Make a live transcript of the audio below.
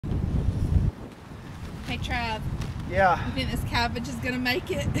Hey Trav. Yeah. You think this cabbage is gonna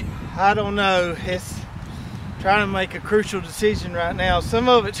make it? I don't know. It's trying to make a crucial decision right now. Some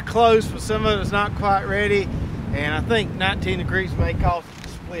of it's close, but some of it's not quite ready. And I think 19 degrees may cause it to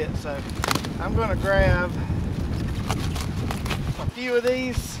split. So I'm gonna grab a few of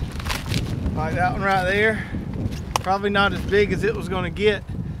these, like that one right there. Probably not as big as it was gonna get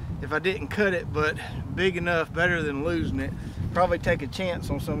if I didn't cut it, but big enough, better than losing it. Probably take a chance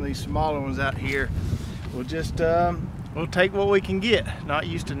on some of these smaller ones out here. We'll just we'll take what we can get. Not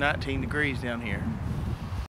used to 19 degrees down here.